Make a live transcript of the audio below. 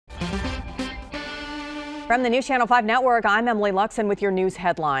From the News Channel 5 network, I'm Emily Luxon with your news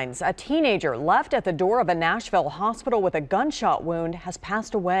headlines. A teenager left at the door of a Nashville hospital with a gunshot wound has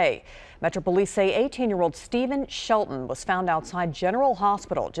passed away. Metro Police say 18-year-old Stephen Shelton was found outside General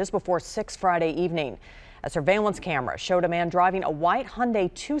Hospital just before 6 Friday evening. A surveillance camera showed a man driving a white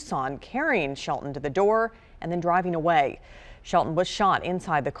Hyundai Tucson carrying Shelton to the door and then driving away. Shelton was shot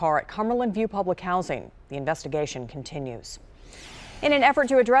inside the car at Cumberland View Public Housing. The investigation continues. In an effort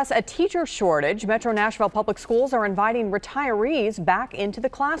to address a teacher shortage, Metro Nashville Public Schools are inviting retirees back into the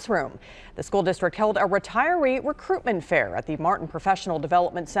classroom. The school district held a retiree recruitment fair at the Martin Professional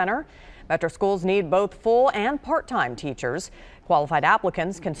Development Center. Metro schools need both full and part-time teachers. Qualified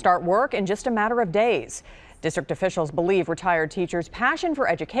applicants can start work in just a matter of days. District officials believe retired teachers' passion for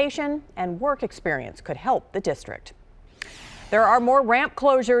education and work experience could help the district. There are more ramp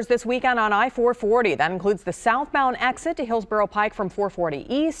closures this weekend on I-440. That includes the southbound exit to Hillsborough Pike from 440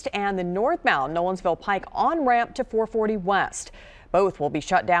 East and the northbound Nolensville Pike on-ramp to 440 West. Both will be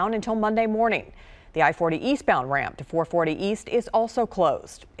shut down until Monday morning. The I-40 eastbound ramp to 440 East is also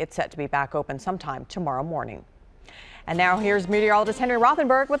closed. It's set to be back open sometime tomorrow morning. And now here's meteorologist Henry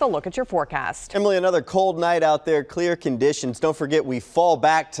Rothenberg with a look at your forecast. Emily, another cold night out there, clear conditions. Don't forget we fall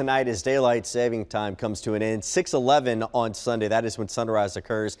back tonight as daylight saving time comes to an end. 6:11 on Sunday. That is when sunrise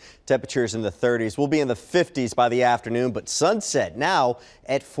occurs. Temperatures in the 30s. We'll be in the 50s by the afternoon, but sunset now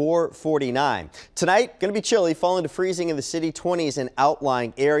at 4:49. Tonight, going to be chilly, falling to freezing in the city, 20s in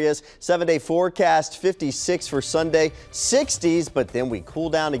outlying areas. 7-day forecast, 56 for Sunday, 60s, but then we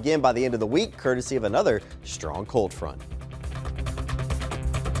cool down again by the end of the week, courtesy of another strong cold front.